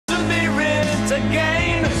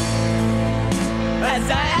again as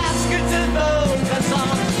I ask her to focus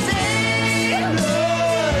on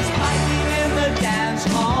sailors fighting in the dance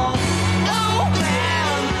hall. Oh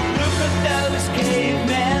man, look at those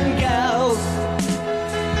cavemen go.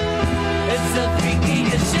 It's a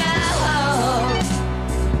freakiest show.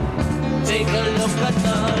 Take a look at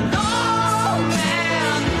the old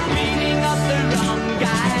man beating up the wrong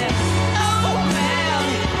guy. Oh man,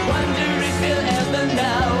 wonder if he'll ever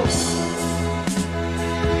know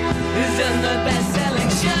who's in the best-selling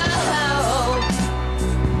show.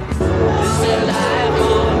 Is there life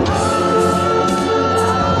on?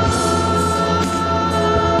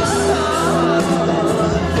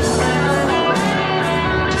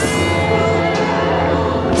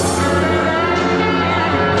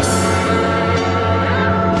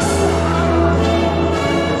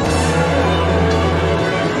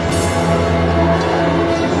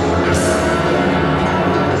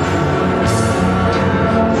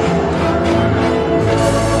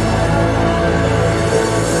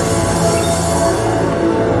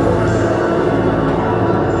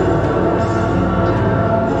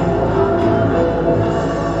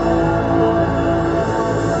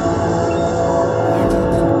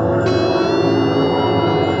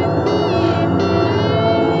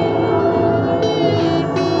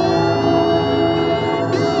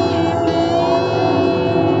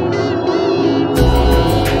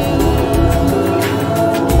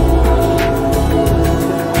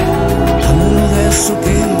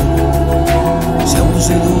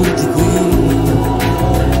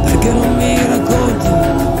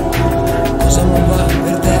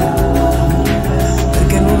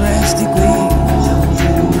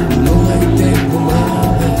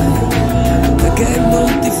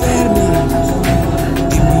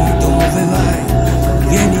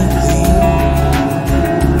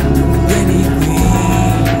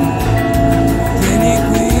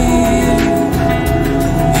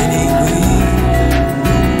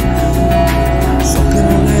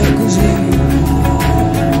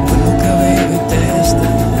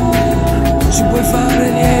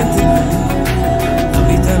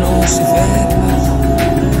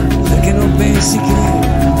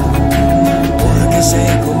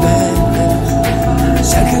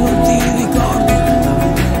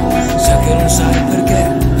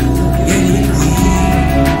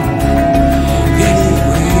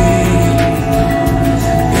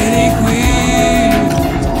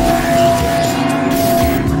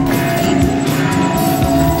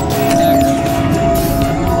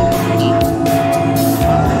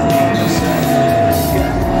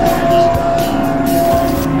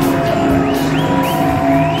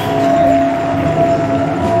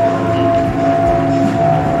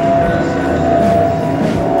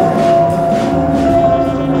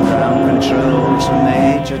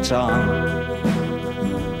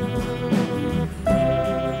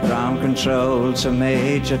 To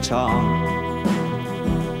Major Tom.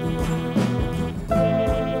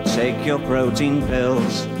 Take your protein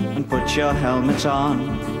pills and put your helmet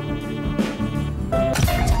on.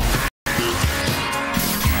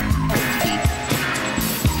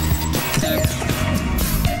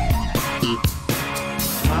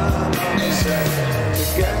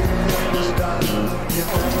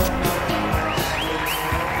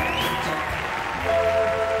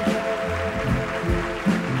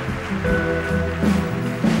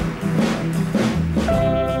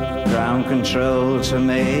 Control to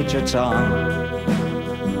Major Tom.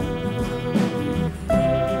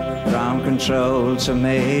 Ground control to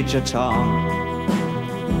Major Tom.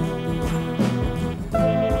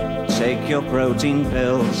 Take your protein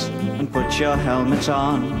pills and put your helmet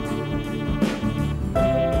on.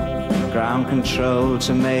 Ground control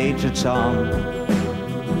to Major Tom.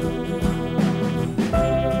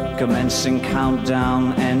 Commencing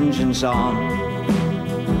countdown, engines on.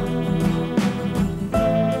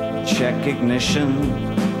 Check ignition,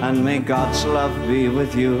 and may God's love be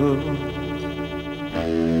with you.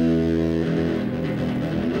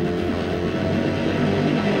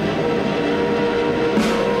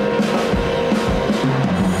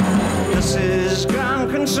 This is ground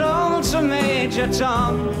control to Major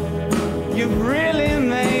Tom. You've really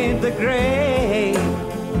made the grade,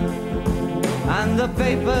 and the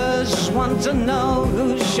papers want to know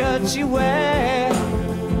whose shirts you wear.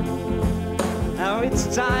 Now it's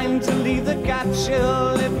time to leave the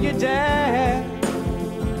capsule if you dare.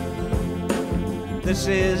 This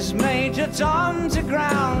is Major Tom to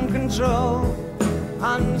ground control.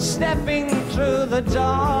 I'm stepping through the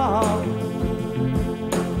door,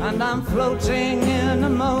 and I'm floating in a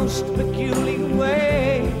most peculiar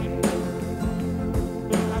way.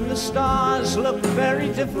 And the stars look very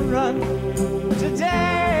different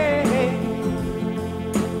today.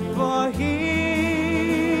 For here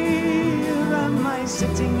am I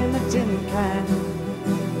sitting in a tin can,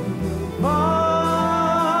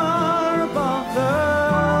 far above the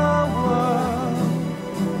world.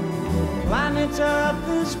 Planet Earth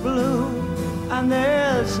is blue, and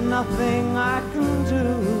there's nothing I can do.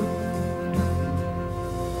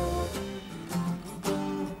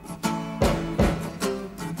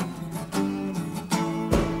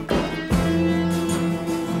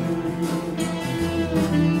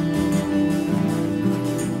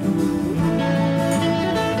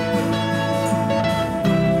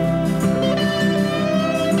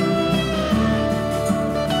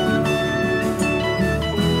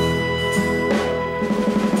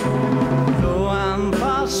 Though I'm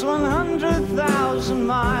past 100,000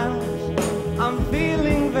 miles, I'm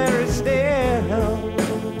feeling very still,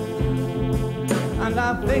 and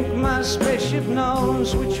I think my spaceship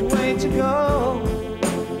knows which way to go.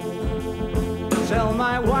 Tell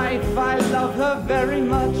my wife I love her very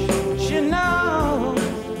much, she knows.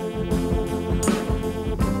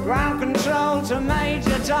 Ground control to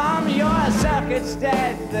Major Tom, your circuit's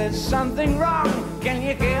dead, there's something wrong. Can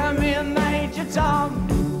you hear me, Major Tom?